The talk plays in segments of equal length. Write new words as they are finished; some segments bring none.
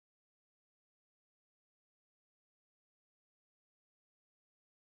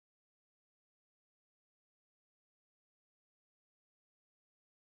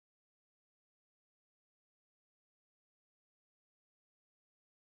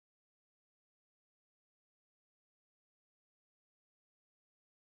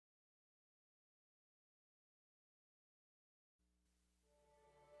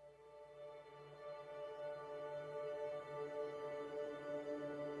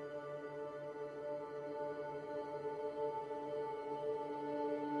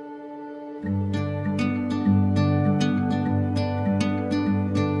I'm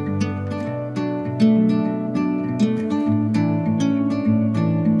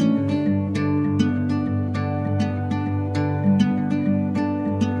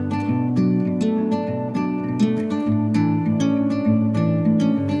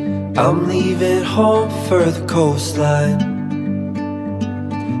leaving home for the coastline,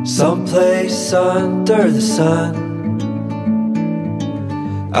 someplace under the sun.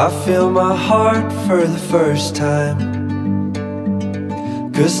 I feel my heart for the first time,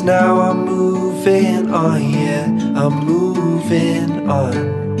 'cause now I'm moving on, yeah, I'm moving on.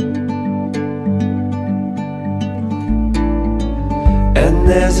 And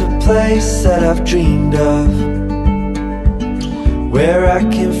there's a place that I've dreamed of, where I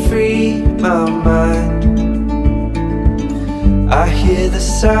can free my mind. I hear the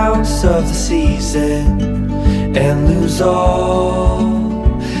sounds of the season and lose all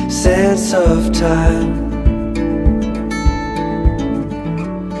sense of time.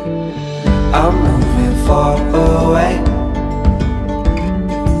 I'm moving far away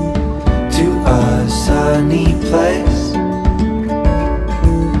to a sunny place,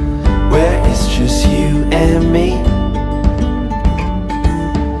 where it's just you and me.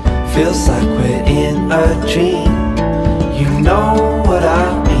 Feels like we're in a dream, you know what I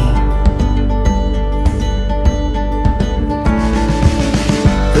mean.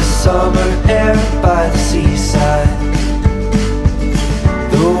 The summer air by the seaside,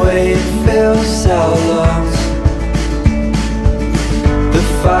 the way it fills our lungs. The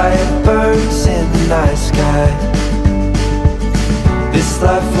fire burns in the night sky. This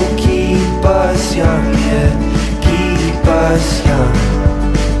life will keep us young, yeah, keep us young.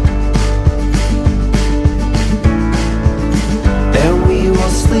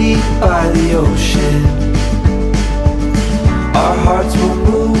 Sleep by the ocean, our hearts will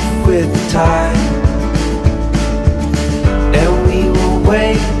move with the tide, and we will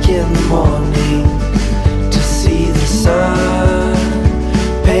wake in the morning to see the sun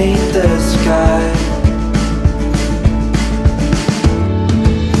paint the sky.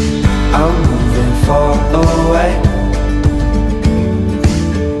 I'm moving far away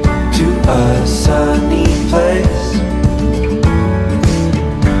to a sunny place,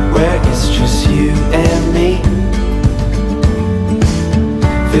 where it's just you and me.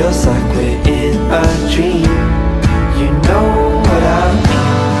 Feels like we're in a dream, you know what I mean.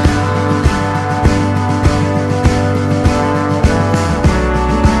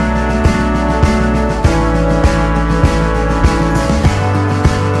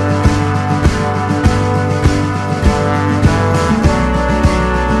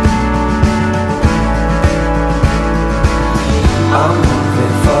 I'm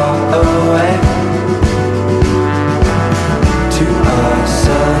moving far away to a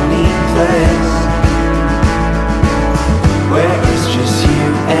sunny place, where it's just you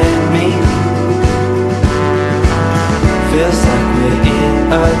and me. Feels like we're in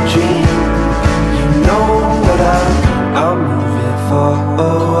a dream, you know what I mean. I'm moving far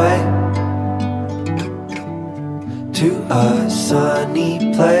away to a sunny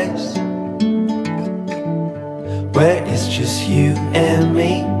place, where it's just you and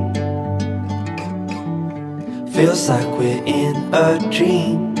me. Feels like we're in a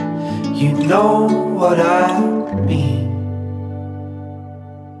dream, you know what I mean.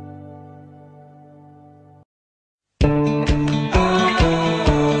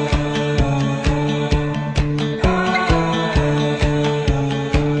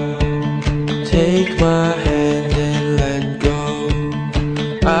 Take my hand and let go.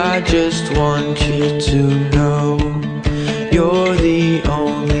 I just want you to know you're the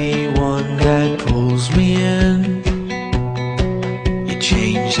only one that pulls me in. You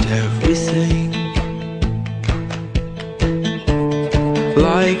changed everything,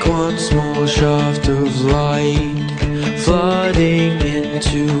 like one small shaft of light flooding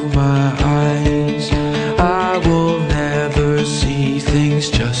into my eyes. I will never see things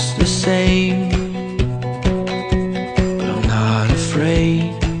just the same, but I'm not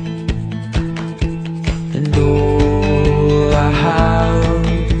afraid. And all I have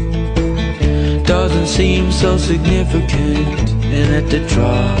doesn't seem so significant, and at the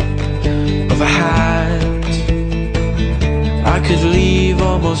drop of a hat I could leave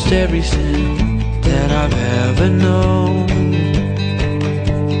almost everything that I've ever known.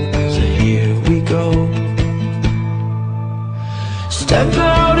 So here we go. Step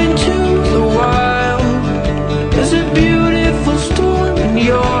out into the wild. There's a beautiful storm in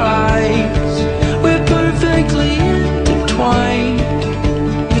your eyes. We're perfectly intertwined.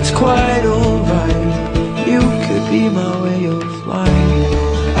 It's quite alright. You could be my way of life.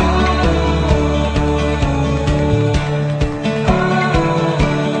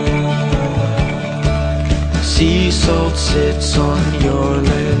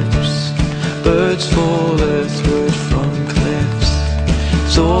 birds fall earthward from cliffs.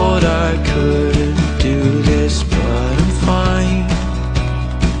 Thought I couldn't do this, but I'm fine,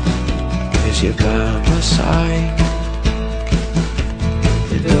 'cause you're by my side.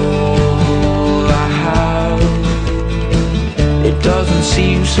 And all I have, it doesn't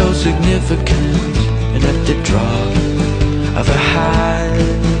seem so significant, and at the drop of a hat,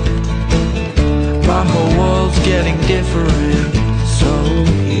 my whole world's getting different. So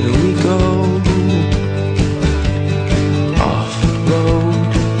here we go, off the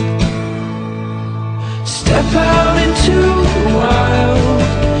road. Step out into the wild.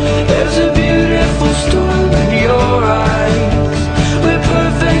 There's a beautiful storm in your eyes. We're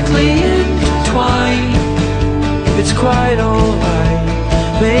perfectly intertwined. It's quite alright.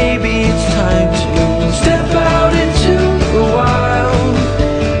 Maybe it's time to step out into the wild.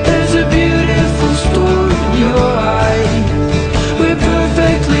 There's a beautiful storm in your eyes. We're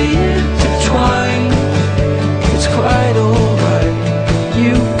perfectly intertwined. It's quite alright.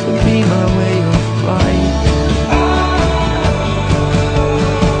 You could be my way of life.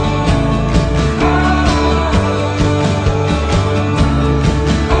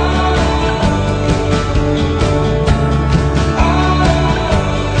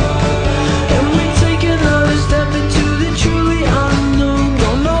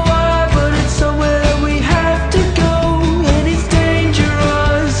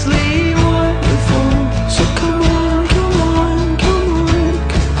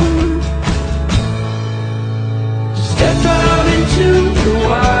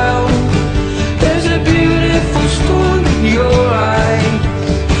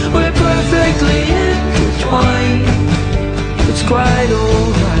 Quite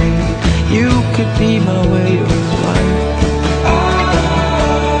alright, you could be my way of life.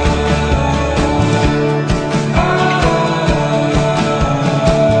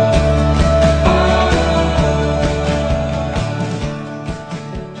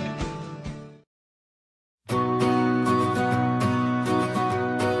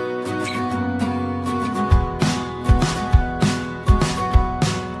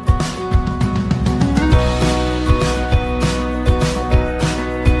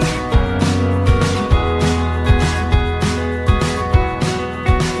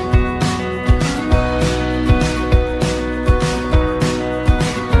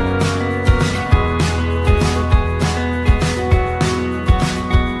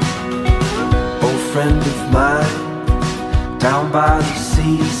 Friend of mine, down by the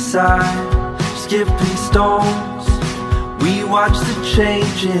seaside, skipping stones, we watch the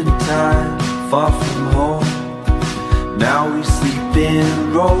changing tide. Far from home, now we sleep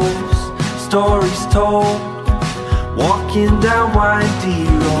in rows, stories told, walking down windy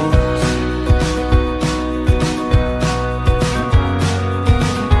roads.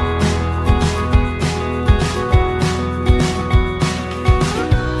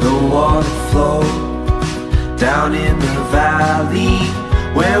 The water flows down in the valley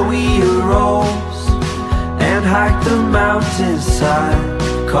where we arose and hiked the mountainside,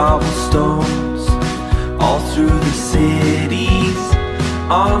 cobblestones all through the cities.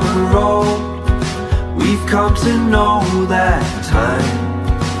 On the road, we've come to know that time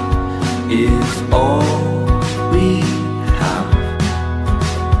is all we have.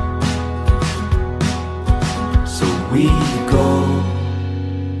 So we go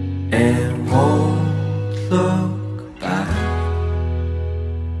and won't look back.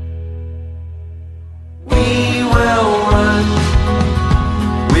 We will run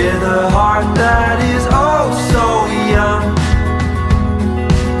with a heart that is oh so young.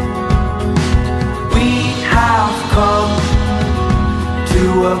 We have come to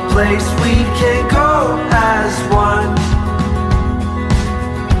a place we can go as one.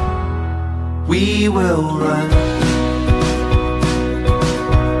 We will run.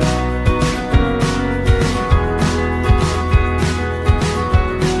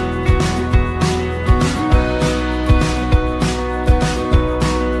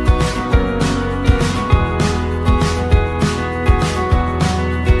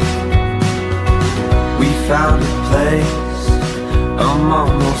 Found a place among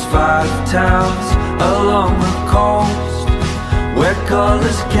those 5 towns along the coast where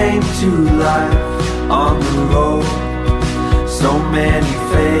colors came to life on the road. So many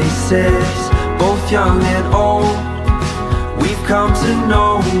faces, both young and old. We've come to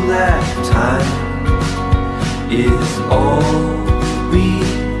know that time is all we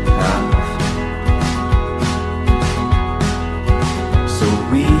have. So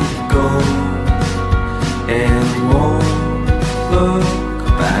we go and won't look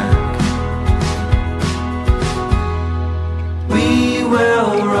back. We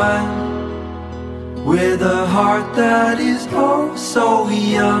will run with a heart that is oh so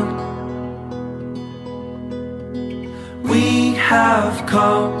young. We have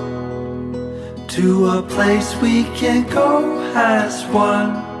come to a place we can go as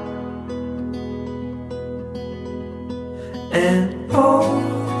one. And oh,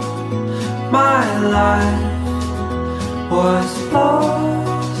 my life was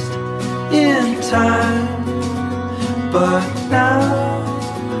lost in time, but now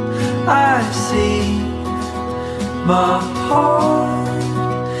I see my heart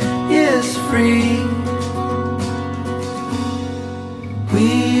is free.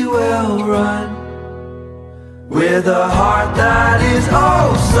 We will run with a heart that is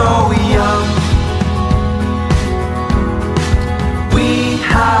oh so young. We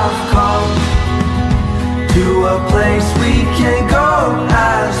have come to a place we can go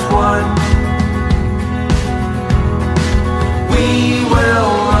as one. We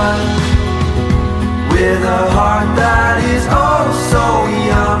will run with a heart that is oh so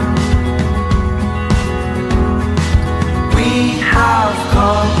young. We have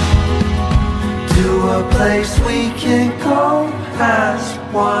come to a place we can go as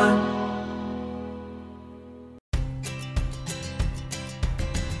one.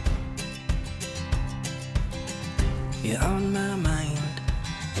 You're on my mind,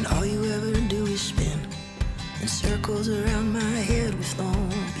 and all you ever do is spin in circles around my head with no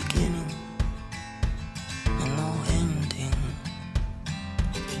beginning and no ending.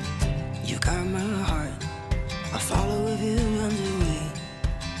 You got my heart, I follow if it runs away,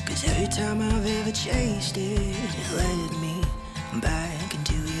 'cause every time I've ever chased it, it led me back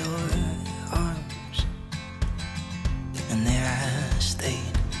into your arms, and there I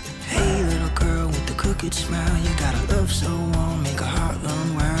stayed. Hey little girl with the crooked smile, you got a love so warm, make a heart run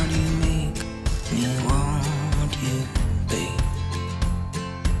wild. You make me want you, babe.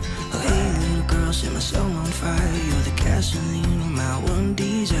 Oh hey little girl, set my soul on fire. You're the gasoline of my one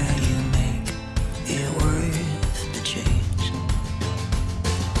desire. You make it worth the change.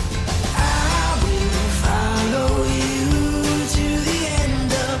 I will follow you to the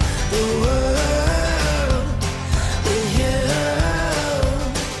end of the world with you.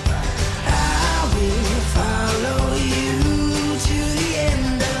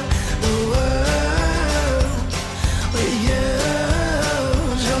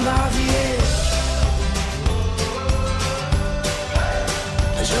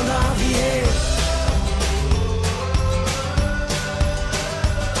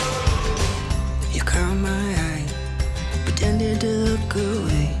 You caught my eye, pretended to look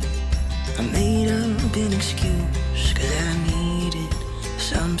away. I made up an excuse, 'cause I needed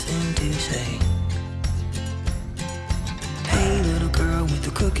something to say. Hey little girl with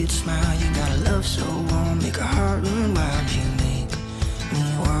the crooked smile, you got a love so warm, make a heart run wild. You make me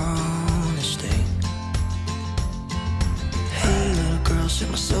wanna stay. Hey little girl, set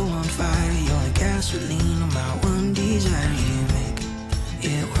my soul on fire. You're the gasoline on my